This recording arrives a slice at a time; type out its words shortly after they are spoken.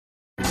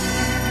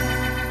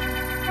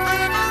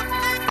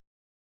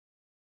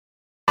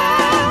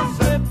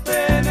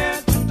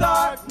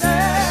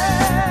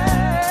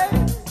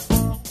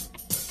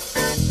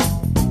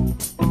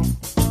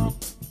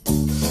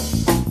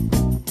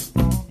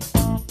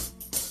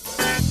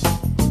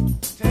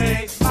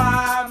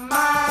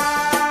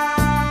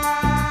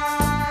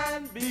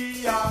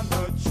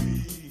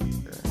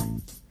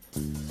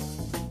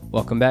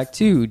welcome back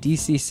to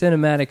DC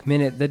Cinematic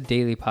Minute, the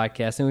daily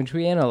podcast in which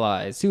we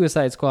analyze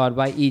Suicide Squad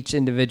by each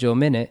individual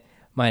minute.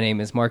 My name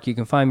is Mark. You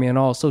can find me on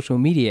all social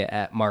media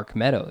at Mark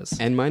Meadows.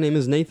 And my name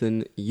is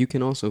Nathan. You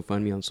can also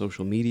find me on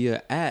social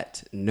media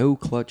at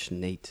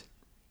NoClutchNate.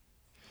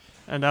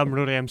 And I'm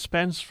Rory M.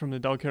 Spence from the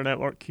Dog Hair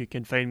Network. You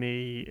can find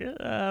me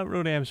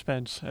Rory M.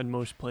 Spence in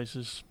most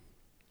places.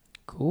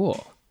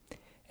 Cool.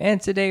 And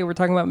today we're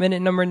talking about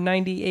minute number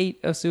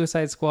 98 of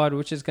Suicide Squad,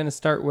 which is going to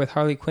start with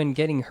Harley Quinn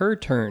getting her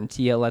turn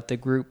to yell at the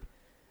group,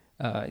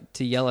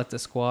 to yell at the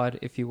squad,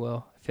 if you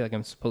will. I feel like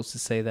I'm supposed to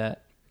say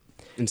that.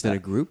 Instead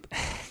of group?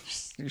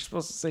 You're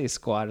supposed to say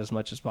squad as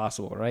much as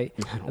possible, right?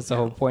 That's the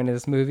whole point of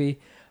this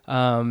movie.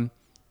 And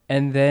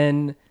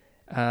then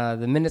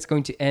the minute's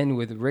going to end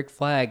with Rick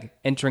Flag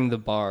entering the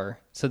bar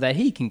so that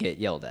he can get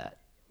yelled at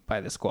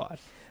by the squad.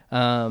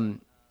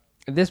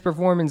 This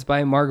performance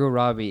by Margot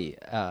Robbie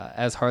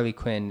as Harley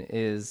Quinn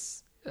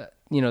is,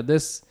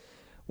 this.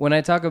 When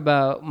I talk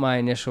about my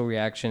initial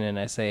reaction and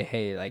I say,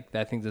 hey, like,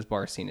 I think this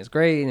bar scene is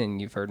great,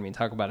 and you've heard me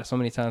talk about it so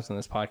many times on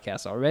this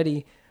podcast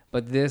already,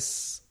 but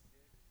this,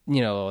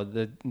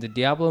 the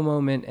Diablo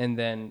moment and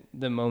then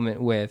the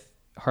moment with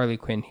Harley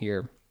Quinn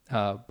here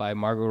by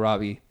Margot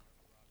Robbie,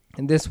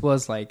 and this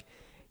was like,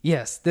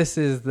 yes, this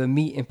is the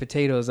meat and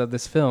potatoes of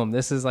this film.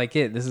 This is like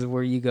it. This is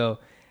where you go,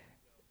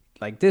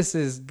 like, this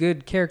is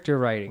good character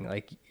writing.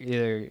 Like,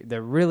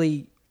 they're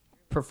really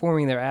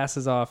performing their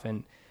asses off,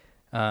 and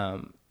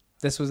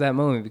this was that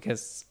moment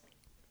because,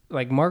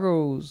 like,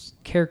 Margot's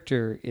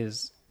character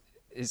is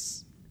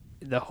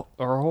her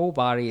whole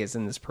body is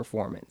in this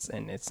performance,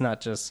 and it's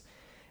not just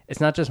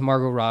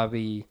Margot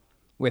Robbie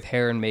with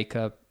hair and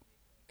makeup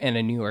and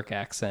a New York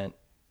accent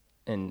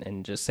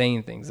and just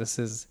saying things.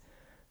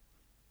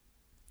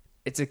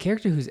 It's a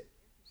character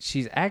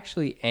she's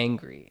actually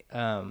angry.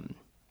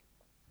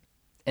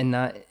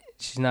 And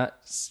she's not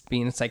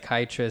being a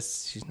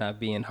psychiatrist. She's not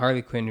being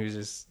Harley Quinn, who's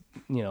just,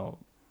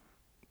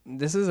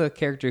 this is a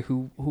character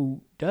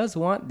who does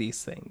want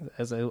these things,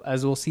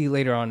 as we'll see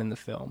later on in the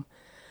film.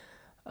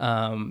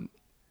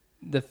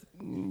 The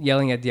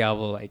yelling at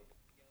Diablo, like,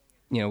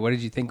 what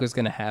did you think was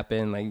going to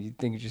happen? Like, you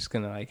think you're just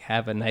going to, like,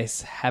 have a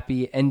nice,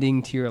 happy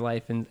ending to your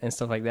life and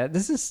stuff like that.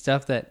 This is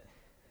stuff that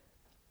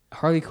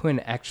Harley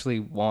Quinn actually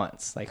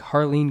wants. Like,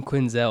 Harleen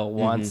Quinzel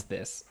wants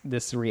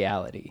this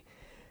reality.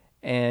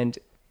 And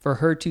for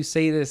her to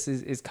say this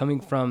is coming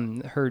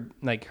from her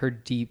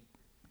deep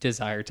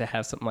desire to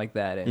have something like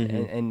that,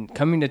 and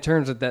coming to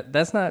terms with that.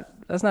 That's not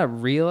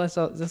real.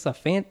 That's a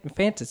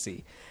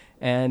fantasy.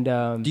 And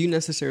do you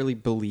necessarily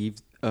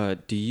believe?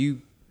 Do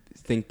you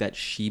think that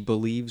she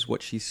believes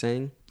what she's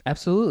saying?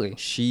 Absolutely.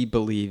 She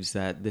believes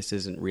that this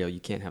isn't real. You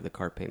can't have the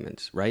car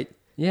payments, right?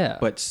 Yeah.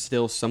 But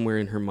still, somewhere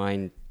in her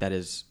mind, that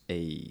is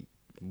a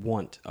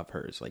want of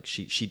hers. Like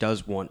she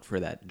does want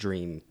for that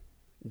dream.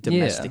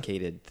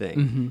 Domesticated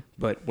thing.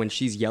 But when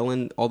she's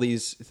yelling all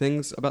these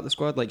things about the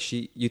squad, like,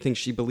 you think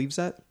she believes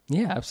that?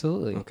 Yeah,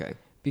 absolutely. Okay.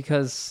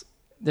 Because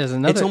there's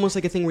another... It's almost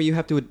like a thing where you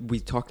have to...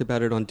 We talked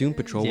about it on Doom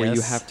Patrol, where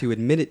you have to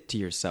admit it to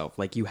yourself.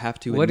 Like, you have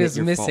to admit your faults.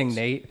 What is missing,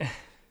 Nate?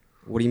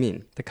 What do you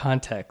mean? The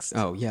context.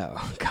 Oh, yeah.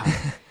 Oh, God.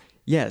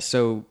 Yeah,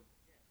 so...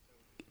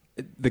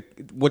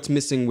 What's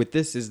missing with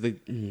this is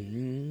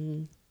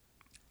the...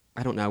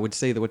 I don't know. I would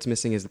say that what's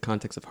missing is the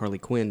context of Harley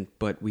Quinn,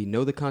 but we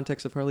know the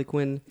context of Harley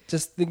Quinn.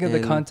 Just think of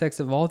the context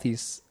of all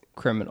these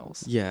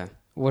criminals. Yeah.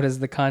 What is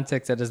the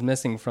context that is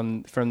missing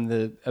from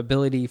the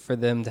ability for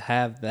them to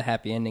have the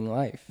happy ending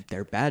life?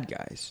 They're bad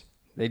guys.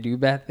 They do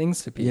bad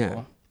things to people.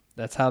 Yeah.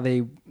 That's how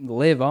they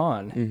live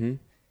on. Mm-hmm.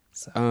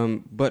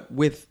 So. But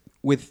with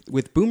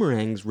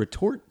Boomerang's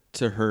retort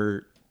to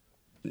her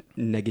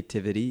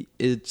negativity,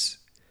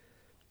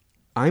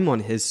 I'm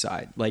on his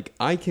side. Like,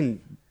 I can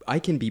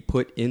be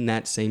put in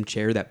that same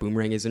chair that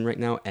Boomerang is in right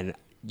now, and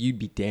you'd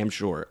be damn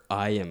sure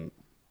I am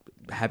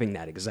having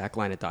that exact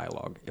line of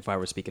dialogue if I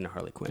were speaking to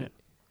Harley Quinn. Yeah.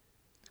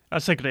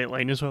 That's a great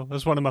line as well.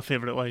 That's one of my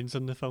favourite lines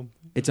in the film.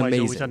 It's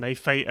amazing. amazing. It's always a knife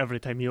fight every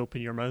time you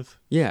open your mouth.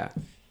 Yeah.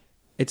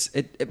 It's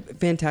a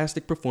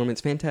fantastic performance,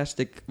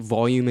 fantastic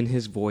volume in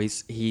his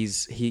voice.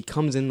 He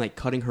comes in like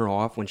cutting her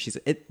off when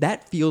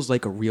that feels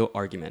like a real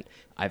argument.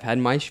 I've had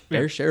my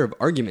fair share of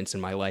arguments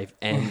in my life,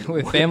 and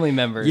with family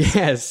members.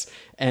 Yes,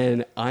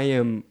 and I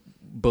am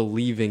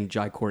believing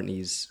Jai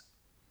Courtney's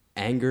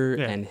anger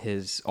and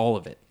all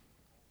of it.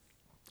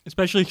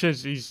 Especially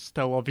because he's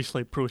still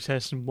obviously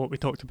processing what we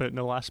talked about in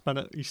the last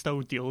minute. He's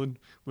still dealing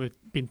with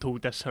being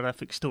told this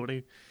horrific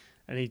story.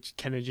 And he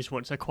kind of just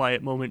wants a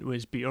quiet moment with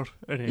his beer,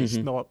 and he's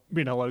not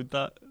being allowed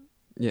that.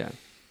 Yeah.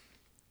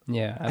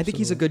 Yeah, absolutely. I think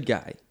he's a good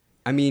guy.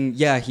 I mean,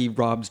 yeah, he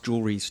robs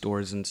jewelry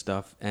stores and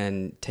stuff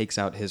and takes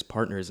out his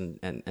partners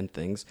and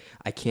things.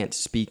 I can't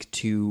speak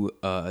to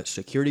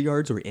security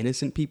guards or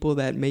innocent people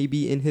that may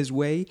be in his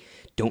way.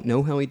 Don't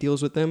know how he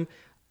deals with them.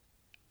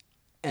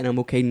 And I'm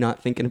okay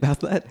not thinking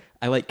about that.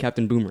 I like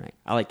Captain Boomerang.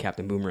 I like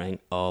Captain Boomerang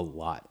a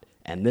lot.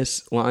 And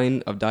this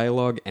line of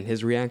dialogue and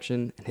his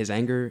reaction and his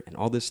anger and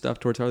all this stuff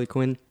towards Harley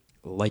Quinn,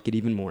 like it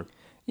even more.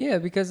 Yeah,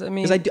 because, I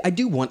mean... Because I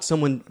do want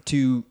someone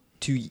to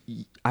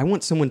I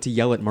want someone to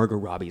yell at Margot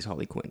Robbie's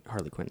Harley Quinn,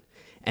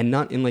 and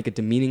not in like a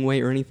demeaning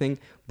way or anything,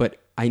 but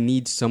I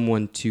need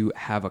someone to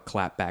have a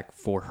clapback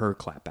for her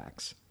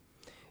clapbacks.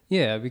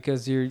 Yeah,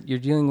 because you're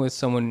dealing with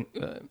someone.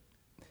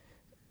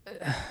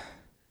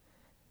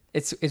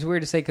 It's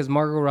weird to say because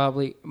Margot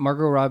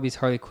Robbie's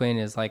Harley Quinn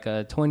is like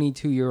a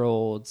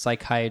 22-year-old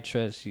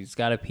psychiatrist. She's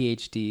got a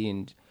PhD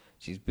and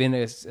she's been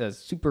a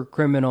super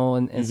criminal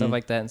and stuff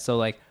like that. And so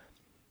like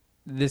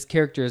this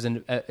character is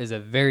a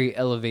very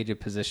elevated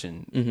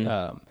position.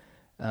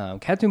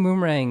 Captain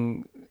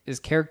Boomerang's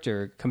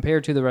character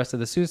compared to the rest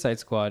of the Suicide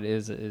Squad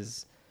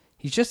is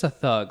he's just a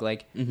thug.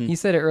 Like he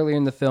said it earlier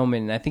in the film,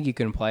 and I think you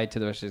can apply it to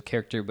the rest of his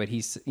character. But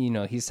he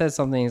says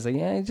something. He's like,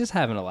 yeah, just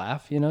having a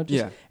laugh,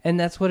 and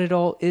that's what it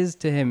all is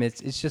to him.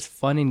 It's just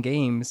fun and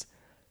games.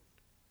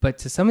 But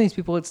to some of these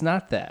people, it's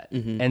not that.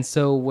 And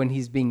so when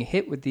he's being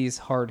hit with these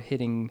hard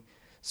hitting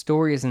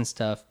stories and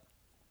stuff,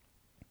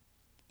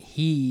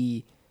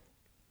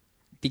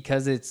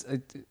 because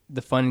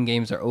the fun and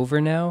games are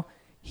over now,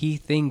 he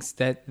thinks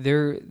that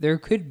there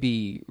could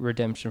be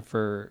redemption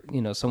for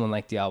someone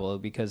like Diablo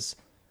because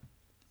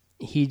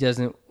he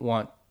doesn't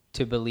want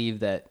to believe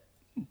that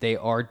they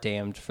are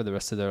damned for the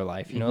rest of their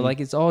life. Like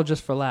it's all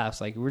just for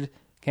laughs. Like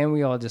can't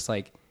we all just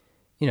like,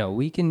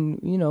 we can,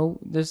 we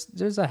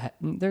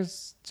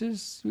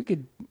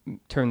could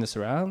turn this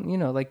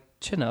around, like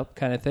chin up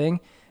kind of thing.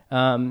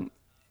 And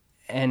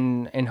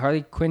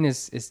Harley Quinn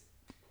is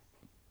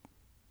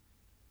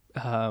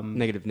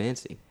Negative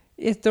Nancy.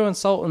 It's throwing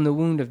salt in the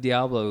wound of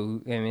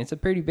Diablo. I mean, it's a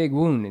pretty big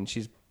wound, and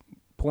she's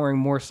pouring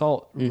more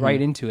salt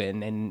right into it,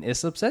 and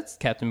this upsets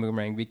Captain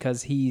Boomerang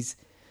because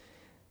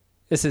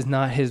this is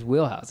not his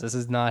wheelhouse. This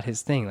is not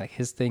his thing. Like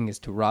his thing is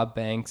to rob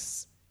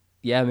banks,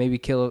 maybe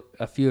kill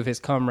a few of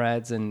his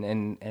comrades,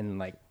 and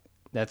like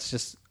that's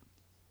just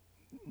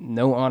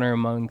no honor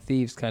among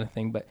thieves kind of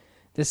thing. But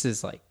this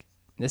is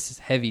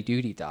heavy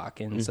duty, Doc,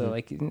 and so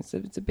like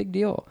it's a big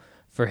deal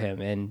for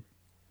him, and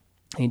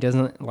he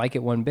doesn't like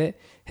it one bit.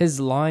 His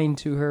line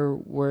to her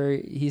where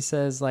he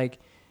says like,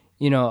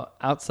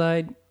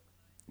 outside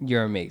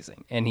you're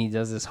amazing, and he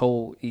does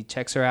he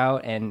checks her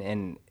out,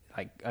 and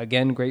like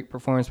again, great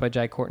performance by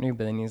Jai Courtney,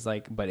 but then he's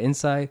like, but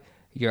inside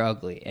you're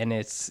ugly, and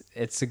it's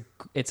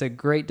a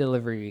great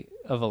delivery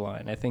of a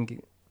line. I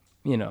think,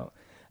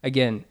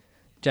 again,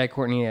 Jai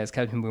Courtney as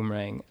Captain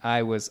Boomerang,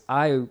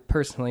 I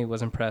personally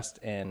was impressed,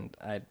 and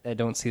I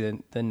don't see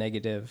the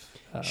negative.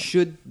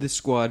 Should the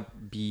squad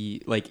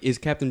be like, is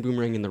Captain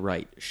Boomerang in the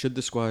right? Should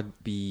the squad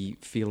be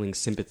feeling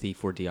sympathy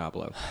for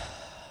Diablo?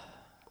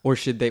 Or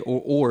should they,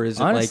 or is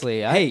it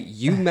honestly, like, hey,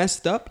 you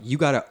messed up, you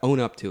got to own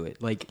up to it?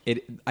 Like,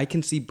 I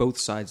can see both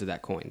sides of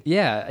that coin.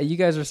 Yeah, you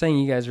guys were saying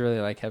you guys really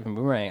like Captain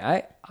Boomerang.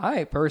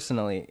 I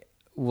personally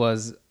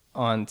was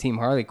on Team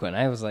Harley Quinn.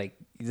 I was like,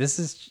 this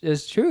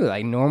is true.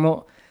 Like,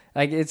 normal,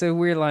 like, it's a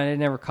weird line. I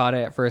never caught it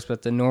at first,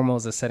 but the normal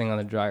is a setting on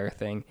the dryer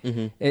thing.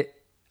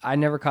 I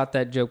never caught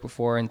that joke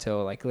before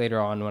until, like,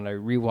 later on when I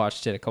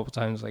rewatched it a couple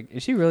times. Like,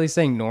 is she really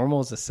saying normal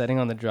is a setting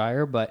on the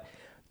dryer? But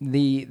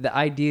the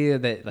idea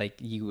that like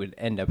you would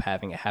end up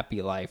having a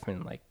happy life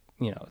and like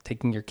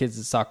taking your kids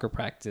to soccer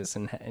practice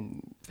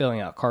and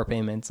filling out car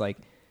payments, like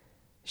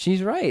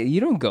she's right. You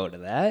don't go to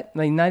that.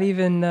 Like not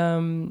even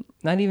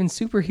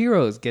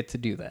superheroes get to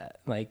do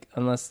that. Like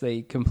unless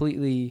they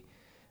completely,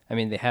 I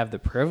mean they have the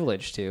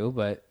privilege to,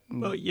 but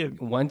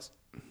once.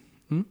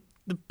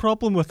 The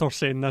problem with her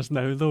saying this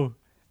now though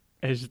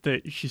is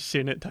that she's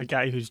saying it to a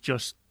guy who's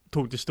just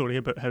told the story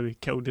about how he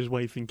killed his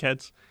wife and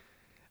kids.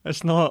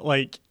 It's not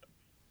like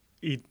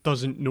he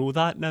doesn't know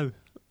that now.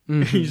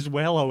 He's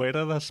well aware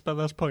of this by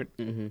this point.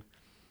 And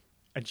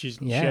she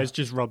is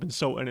just rubbing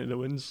salt into the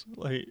wounds.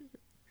 Like,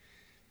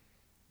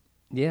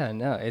 yeah,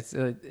 no, it's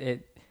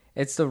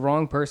the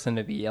wrong person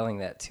to be yelling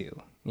that to.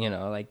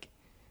 Like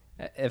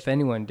if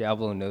anyone,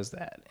 Diablo knows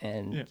that,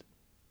 and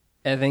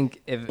I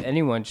think if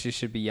anyone, she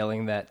should be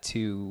yelling that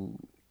to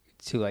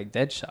like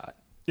Deadshot.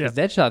 Because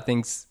Deadshot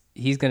thinks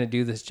he's gonna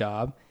do this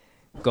job,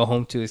 go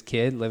home to his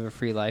kid, live a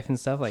free life and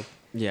stuff. Like,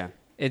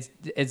 It's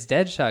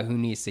Deadshot who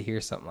needs to hear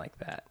something like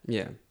that.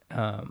 Yeah,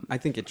 I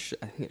think it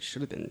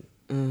should have been.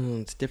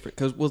 It's different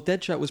because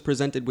Deadshot was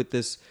presented with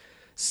this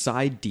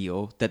side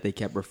deal that they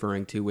kept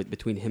referring to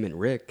between him and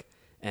Rick,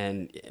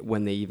 and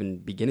when they even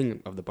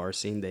beginning of the bar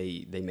scene,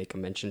 they make a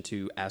mention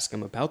to ask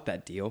him about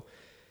that deal,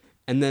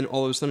 and then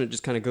all of a sudden it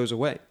just kind of goes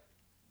away.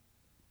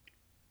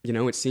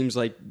 It seems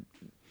like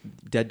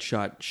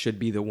Deadshot should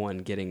be the one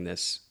getting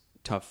this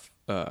tough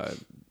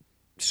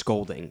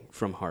scolding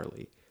from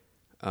Harley.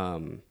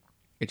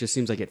 It just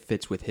seems like it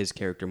fits with his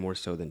character more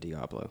so than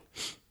Diablo.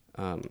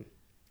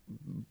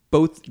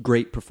 Both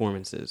great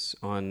performances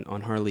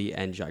on Harley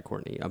and Jai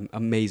Courtney.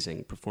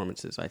 Amazing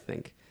performances, I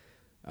think.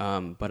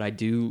 But I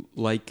do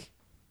like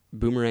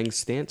Boomerang's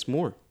stance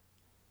more.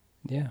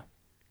 Yeah.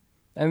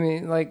 I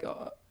mean, like,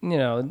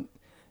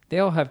 they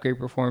all have great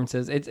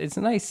performances. It's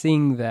nice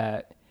seeing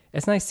that.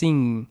 It's nice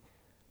seeing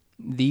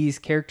these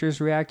characters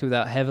react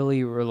without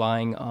heavily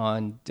relying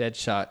on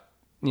Deadshot.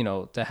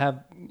 To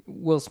have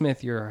Will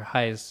Smith, your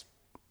highest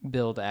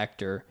billed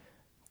actor,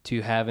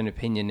 to have an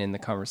opinion in the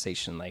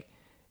conversation. Like,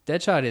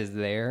 Deadshot is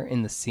there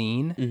in the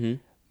scene,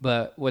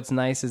 but what's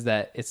nice is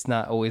that it's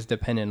not always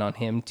dependent on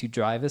him to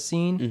drive a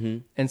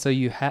scene. And so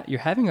you're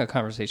having a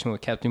conversation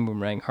with Captain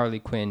Boomerang, Harley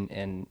Quinn,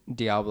 and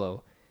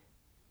Diablo,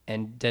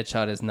 and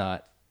Deadshot is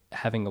not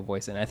having a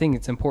voice. And I think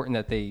it's important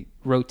that they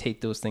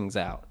rotate those things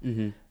out.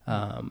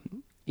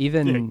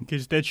 Even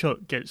because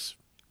Deadshot gets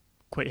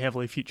quite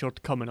heavily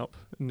featured coming up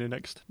in the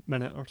next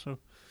minute or so.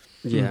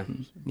 Yeah.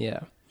 Yeah.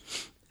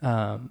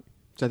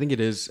 So I think it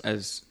is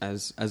as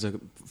a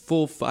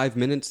full 5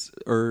 minutes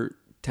or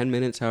 10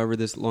 minutes, however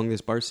long this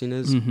bar scene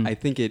is. I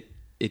think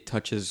it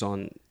touches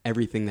on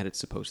everything that it's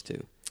supposed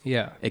to.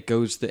 Yeah. It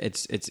goes.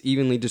 It's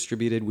evenly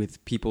distributed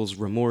with people's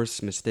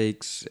remorse,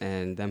 mistakes,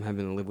 and them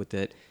having to live with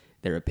it.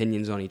 Their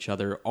opinions on each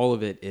other. All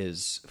of it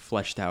is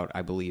fleshed out,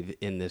 I believe,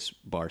 in this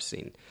bar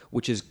scene,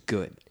 which is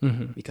good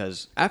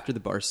because after the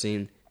bar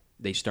scene,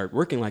 they start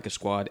working like a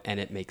squad, and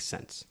it makes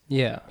sense.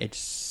 Yeah. It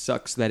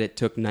sucks that it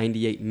took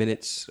 98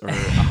 minutes or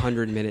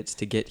 100 minutes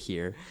to get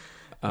here.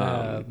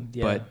 Yeah.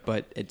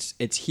 But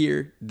it's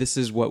here. This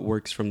is what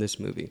works from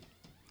this movie.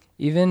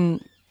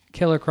 Even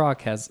Killer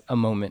Croc has a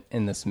moment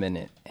in this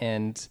minute,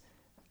 and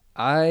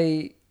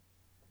I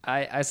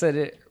said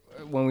it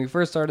when we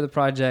first started the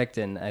project,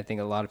 and I think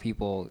a lot of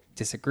people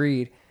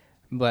disagreed,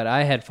 but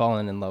I had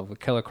fallen in love with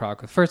Killer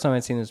Croc the first time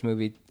I'd seen this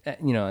movie.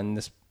 And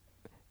this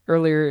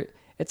earlier,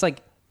 it's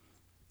like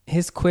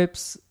his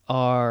quips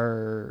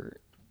are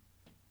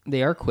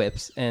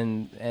quips,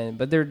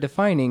 but they're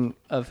defining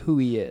of who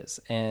he is,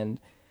 and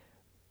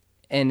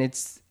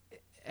it's,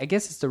 I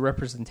guess it's the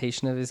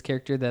representation of his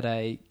character that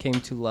I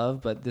came to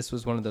love. But this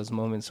was one of those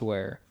moments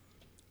where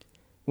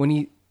when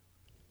he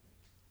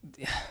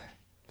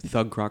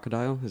Thug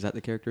Crocodile, is that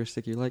the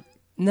characteristic you like?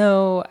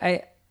 No,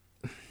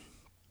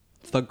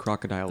 Thug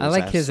Crocodile. I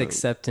like his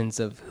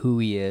acceptance of who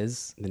he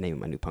is. The name of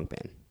my new punk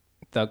band,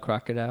 Thug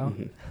Crocodile.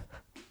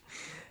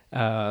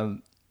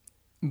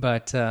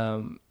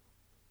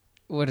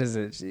 What is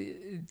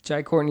it?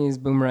 Jai Courtney's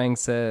Boomerang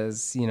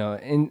says,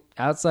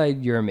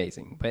 outside you're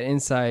amazing, but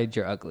inside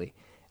you're ugly.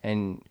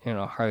 And,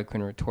 Harley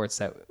Quinn retorts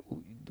that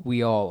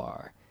we all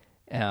are.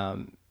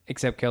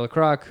 Except Killer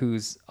Croc,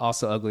 who's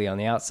also ugly on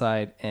the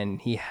outside,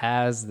 and he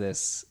has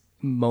this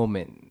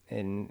moment,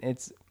 and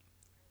it's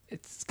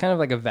kind of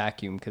like a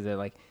vacuum, because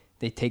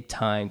they take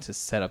time to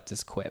set up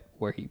this quip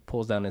where he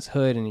pulls down his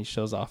hood and he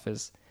shows off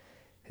his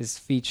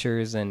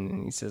features,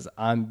 and he says,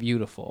 "I'm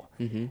beautiful,"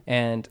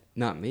 and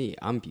not me,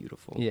 I'm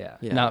beautiful. Yeah,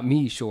 not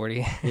me,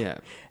 shorty. Yeah,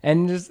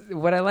 and just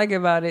what I like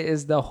about it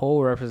is the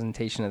whole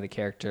representation of the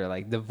character,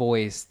 like the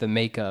voice, the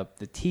makeup,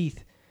 the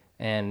teeth.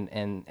 And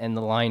the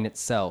line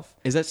itself.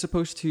 Is that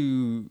supposed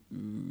to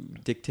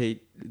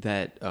dictate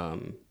that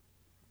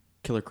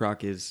Killer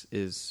Croc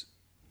is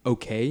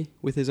okay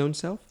with his own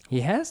self?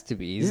 He has to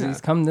be.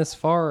 He's come this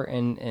far,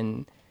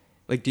 and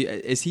like,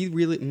 is he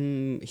really?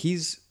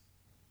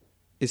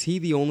 Is he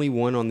the only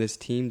one on this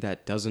team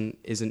that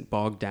isn't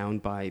bogged down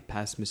by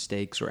past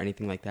mistakes or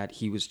anything like that?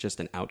 He was just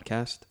an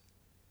outcast.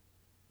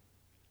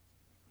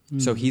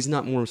 So he's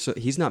not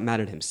mad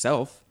at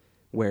himself.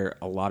 Where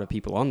a lot of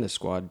people on this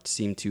squad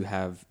seem to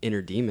have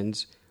inner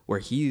demons, where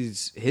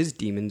his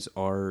demons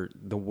are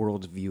the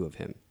world's view of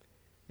him.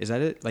 Is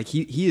that it? Like,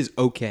 he is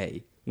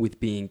okay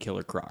with being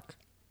Killer Croc.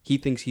 He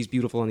thinks he's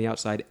beautiful on the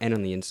outside and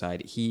on the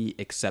inside. He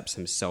accepts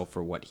himself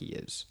for what he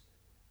is.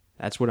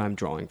 That's what I'm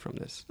drawing from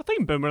this. I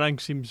think Boomerang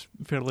seems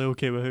fairly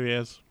okay with who he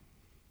is.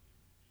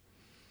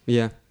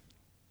 Yeah.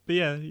 But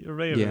yeah, you're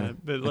right about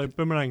it. But like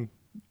Boomerang,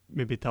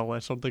 maybe to a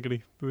lesser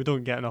degree. But we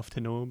don't get enough to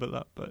know about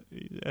that. But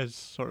he is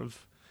sort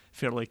of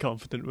fairly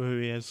confident with who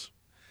he is.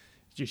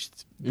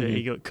 Just that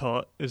he got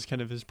caught is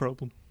kind of his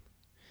problem.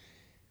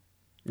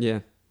 Yeah.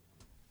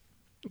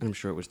 I'm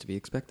sure it was to be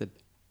expected.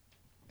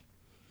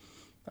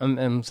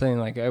 I'm saying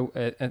like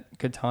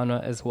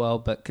Katana as well,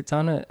 but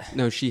Katana.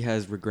 No, she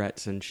has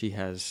regrets and she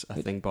has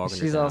a thing bogging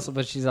her down.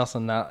 But she's also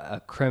not a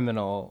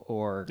criminal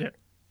or. Yeah.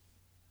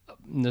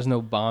 There's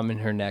no bomb in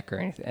her neck or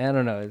anything. I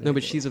don't know. No,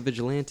 but she's a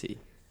vigilante.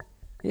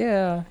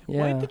 Yeah.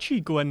 Why did she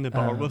go in the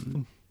bar with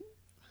them?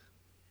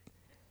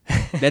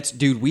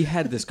 Dude, we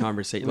had this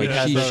conversation. Like,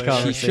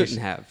 she shouldn't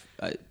have.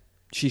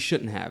 She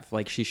shouldn't have.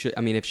 Like, she should.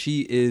 I mean, if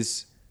she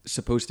is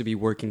supposed to be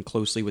working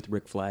closely with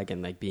Rick Flag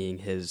and like being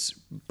his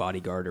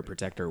bodyguard or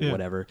protector or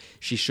whatever,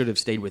 she should have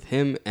stayed with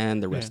him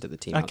and the rest of the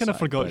team. I kind of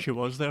forgot she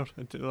was there.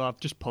 I've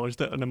just paused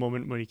it in a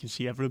moment where you can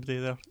see everybody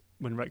there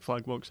when Rick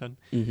Flag walks in,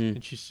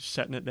 and she's just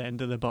sitting at the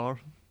end of the bar.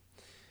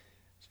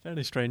 It's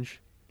very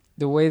strange.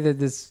 The way that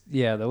this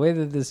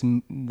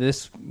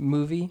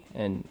movie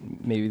and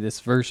maybe this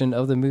version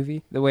of the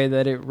movie, the way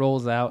that it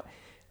rolls out,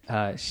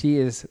 she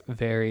is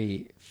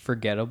very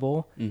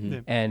forgettable,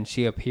 and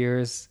she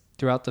appears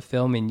throughout the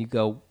film, and you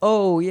go,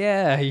 "Oh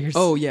yeah,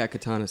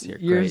 Katana's here.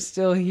 You're Great.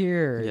 still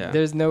here. Yeah.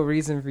 There's no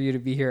reason for you to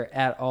be here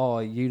at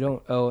all. You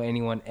don't owe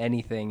anyone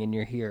anything, and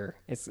you're here."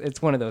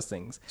 It's one of those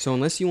things. So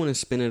unless you want to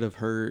spin it of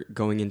her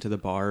going into the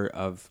bar,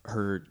 of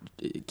her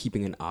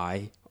keeping an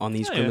eye on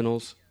these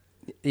criminals.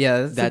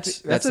 Yeah,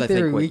 that's a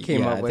theory we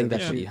came up with. I think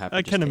that's what you have to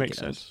that kind of take makes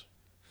sense.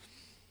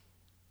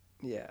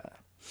 Yeah.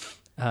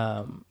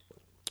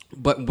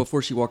 But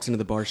before she walks into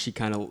the bar, she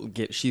kind of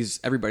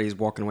everybody's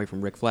walking away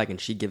from Rick Flag, and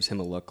she gives him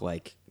a look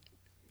like,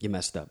 "You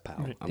messed up,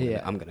 pal.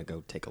 I'm gonna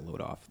go take a load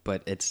off."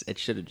 But it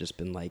should have just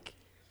been like,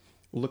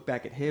 look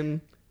back at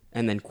him,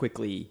 and then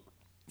quickly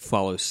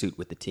follow suit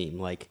with the team.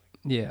 Like,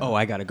 Yeah. oh,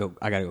 I gotta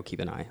go keep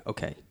an eye.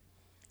 Okay.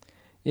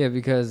 Yeah,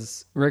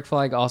 because Rick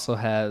Flag also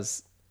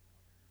has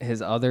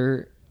his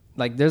other,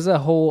 like, there's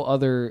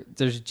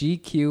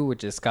GQ,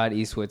 which is Scott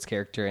Eastwood's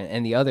character,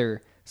 and the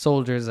other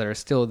soldiers that are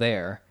still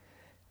there.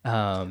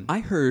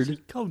 I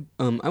heard.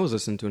 I was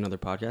listening to another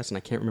podcast, and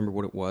I can't remember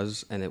what it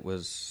was, and I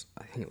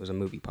think it was a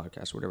movie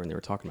podcast or whatever, and they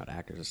were talking about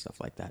actors and stuff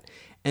like that.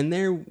 And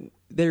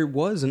there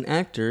was an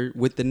actor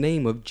with the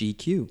name of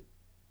GQ.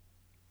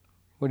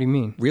 What do you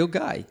mean? Real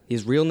guy.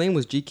 His real name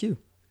was GQ.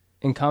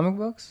 In comic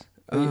books?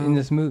 Or in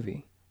this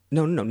movie?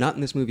 No, not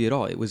in this movie at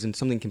all. It was in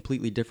something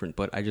completely different,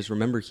 but I just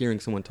remember hearing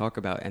someone talk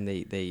about, and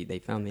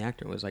they found the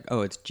actor and was like,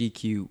 oh, it's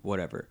GQ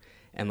whatever.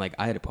 And like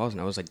I had to pause, and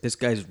I was like, this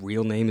guy's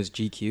real name is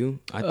GQ?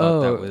 I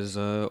thought that was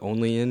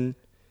only in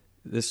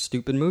this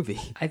stupid movie.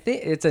 I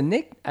think it's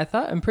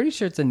I'm pretty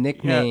sure it's a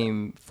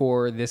nickname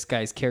for this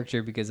guy's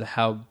character because of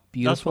how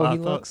beautiful he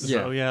looks.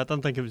 Yeah, I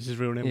don't think it was his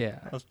real name. Yeah.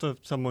 I thought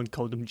someone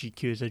called him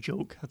GQ as a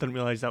joke. I didn't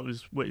realize that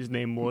was what his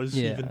name was,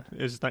 even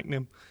his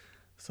nickname.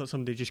 I thought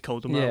somebody just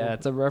called him that. Yeah,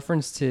 it's a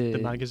reference to the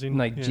magazine.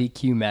 like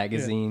GQ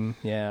magazine.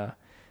 Yeah.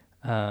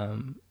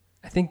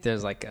 I think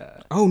there's like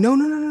a... Oh,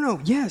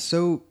 no. Yeah,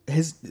 so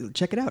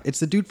check it out. It's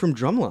the dude from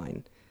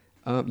Drumline.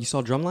 You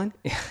saw Drumline?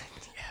 Yes.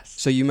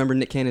 So you remember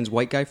Nick Cannon's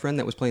white guy friend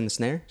that was playing the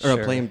snare? Or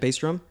Sure. playing bass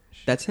drum?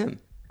 That's him.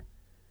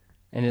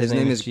 And His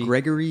name is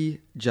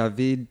Gregory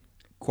Javid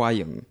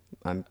Quayum.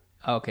 I'm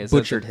okay, so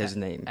butchered it's his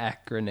an name.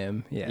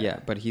 Acronym, yeah. Yeah,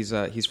 but he's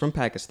from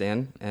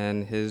Pakistan,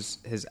 and his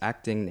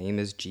acting name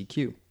is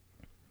GQ.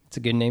 It's a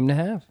good name to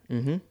have.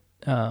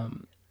 Mm-hmm.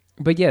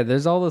 But yeah,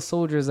 there's all the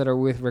soldiers that are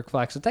with Rick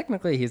Flag. So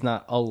technically, he's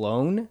not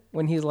alone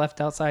when he's left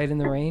outside in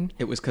the rain.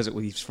 It was because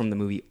he's from the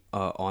movie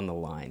On the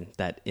Line,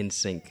 that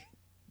NSYNC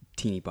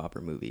teeny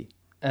bopper movie.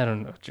 I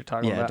don't know what you're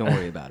talking about. Yeah, don't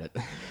worry about it.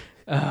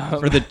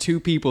 For the two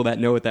people that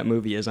know what that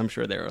movie is, I'm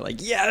sure they were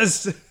like,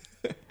 yes!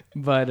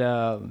 But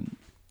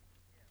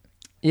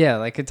yeah,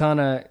 like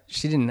Katana,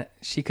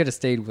 she could have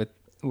stayed with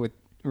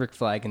Rick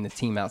Flag and the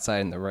team outside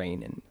in the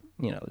rain, and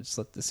just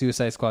let the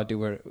Suicide Squad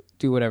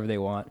do whatever they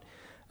want.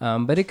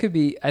 But it could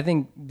be. I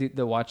think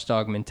the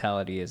watchdog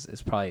mentality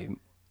is probably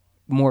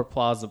more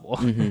plausible.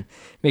 Mm-hmm.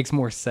 Makes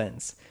more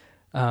sense.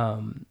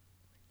 But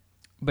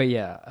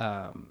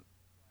yeah,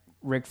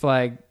 Rick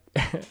Flag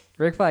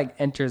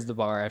enters the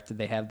bar after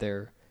they have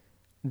their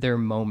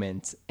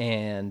moment,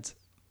 and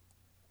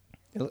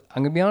I'm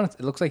gonna be honest.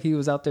 It looks like he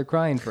was out there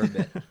crying for a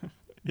bit.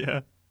 Yeah,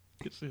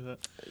 I can see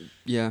that.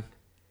 Yeah.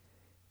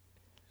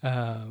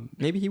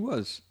 Maybe he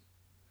was.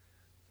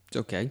 It's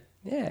okay.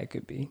 Yeah, it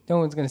could be. No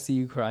one's going to see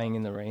you crying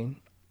in the rain.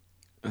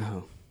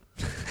 Oh.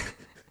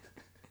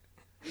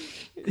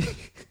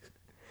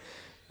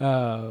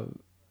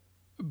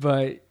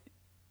 But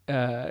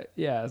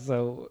yeah,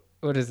 so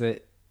what is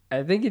it?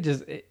 I think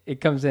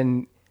it comes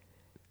in.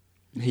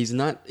 He's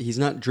not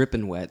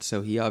dripping wet,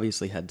 so he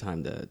obviously had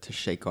time to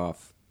shake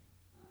off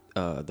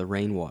the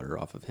rainwater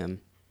off of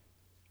him.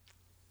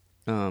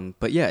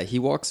 But yeah, he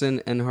walks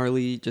in, and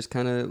Harley just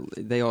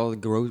they all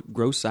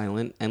grow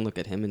silent and look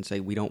at him and say,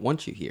 "We don't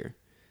want you here."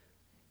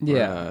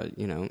 Yeah.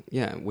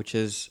 Which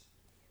is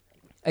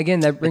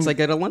again it's like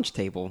at a lunch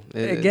table.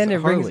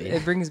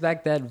 It brings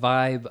back that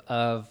vibe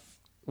of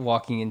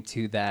walking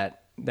into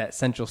that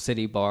Central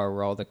City bar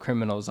where all the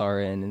criminals are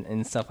in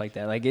and stuff like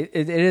that. Like it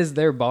is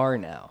their bar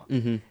now,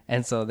 mm-hmm.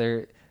 and so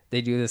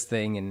they do this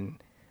thing, and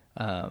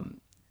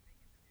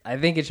I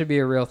think it should be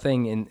a real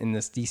thing in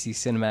this DC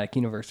cinematic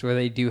universe where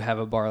they do have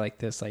a bar like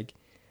this, like,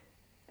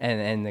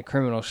 and the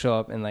criminals show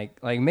up and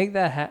like make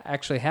that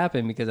actually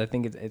happen, because I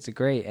think it's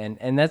great,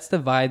 and that's the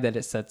vibe that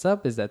it sets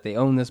up, is that they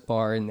own this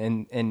bar,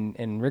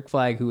 and Rick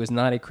Flag, who is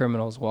not a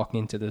criminal, is walking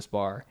into this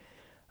bar,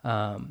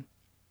 outside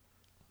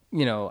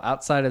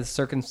of the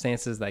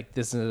circumstances, like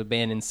this is an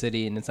abandoned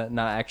city and it's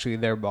not actually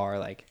their bar,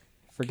 like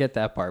forget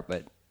that part,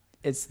 but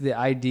it's the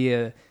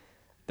idea,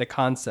 the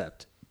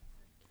concept.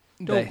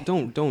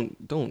 Don't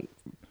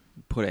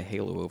put a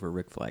halo over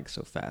Rick Flag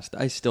so fast.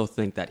 I still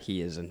think that he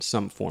is in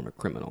some form a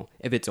criminal.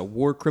 If it's a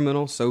war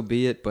criminal, so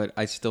be it, but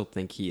I still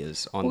think he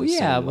is on the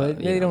same but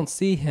they don't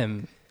see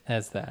him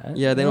as that.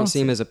 Yeah, they don't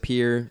see him as a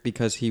peer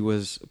because he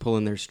was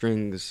pulling their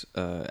strings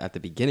at the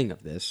beginning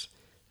of this,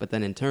 but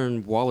then in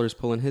turn, Waller's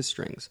pulling his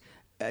strings.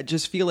 I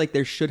just feel like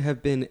there should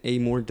have been a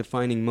more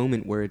defining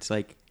moment where it's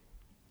like,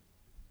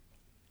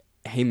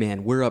 hey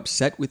man, we're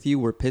upset with you,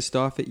 we're pissed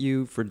off at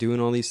you for doing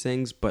all these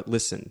things, but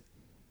listen,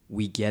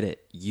 we get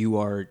it. You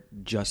are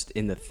just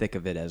in the thick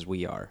of it as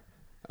we are.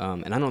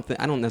 And I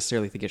don't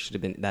necessarily think it should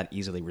have been that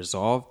easily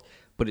resolved,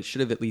 but it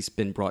should have at least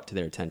been brought to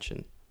their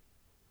attention.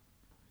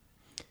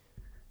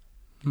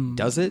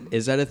 Does it?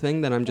 Is that a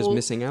thing that I'm just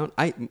missing out?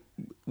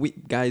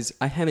 Guys,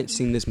 I haven't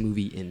seen this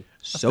movie in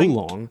so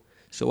long,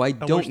 so I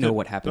don't know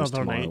what happens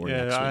tomorrow or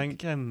next week. I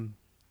think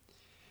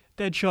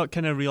Deadshot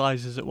kind of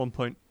realizes at one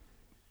point,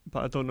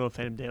 but I don't know if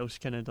anybody else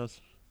kind of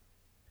does.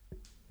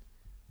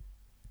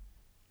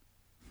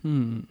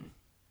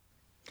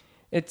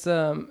 It's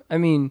I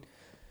mean,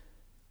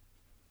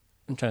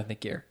 I'm trying to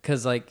think here,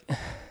 because like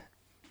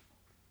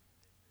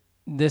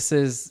this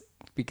is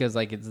because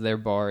like it's their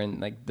bar,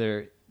 and like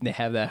they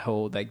have that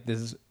whole like this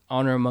is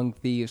honor among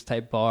thieves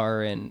type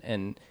bar,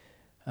 and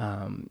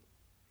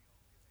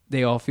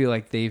they all feel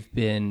like they've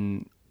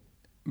been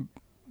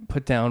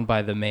put down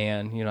by the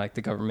man, you know, like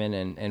the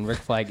government, and Rick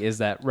Flag is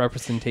that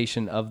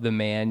representation of the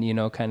man, you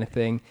know, kind of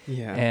thing.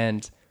 Yeah.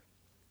 And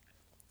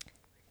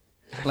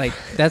like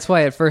that's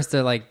why at first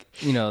they're like,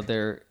 you know,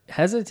 they're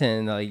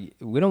hesitant, like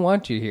we don't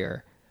want you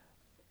here.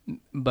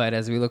 But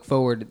as we look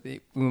forward, we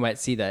might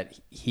see that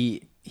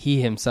he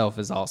himself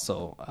is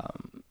also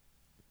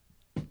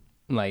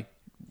like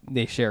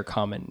they share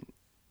common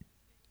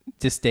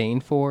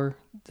disdain for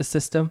the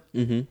system.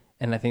 Mm-hmm.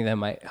 And I think that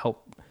might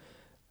help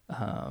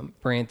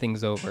brand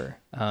things over.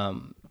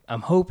 I'm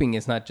hoping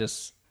it's not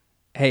just,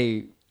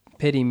 hey,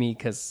 pity me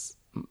because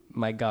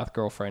my goth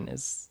girlfriend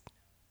is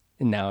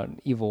now an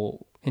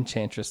evil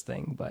enchantress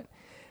thing. But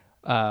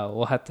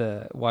we'll have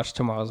to watch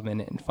tomorrow's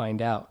minute and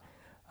find out.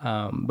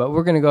 But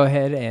we're going to go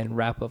ahead and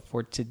wrap up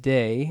for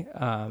today.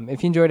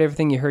 If you enjoyed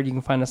everything you heard, you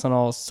can find us on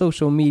all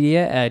social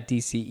media at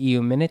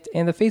DCEU Minute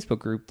and the Facebook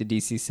group, the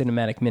DC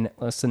Cinematic Minute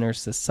Listeners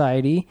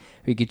Society,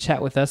 where you can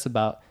chat with us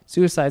about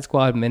Suicide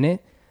Squad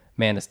Minute,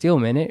 Man of Steel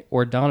Minute,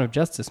 or Dawn of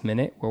Justice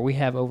Minute, where we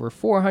have over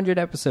 400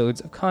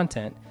 episodes of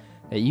content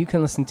that you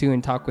can listen to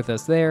and talk with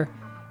us there.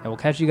 And we'll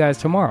catch you guys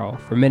tomorrow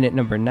for minute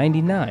number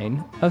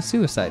 99 of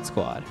Suicide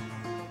Squad.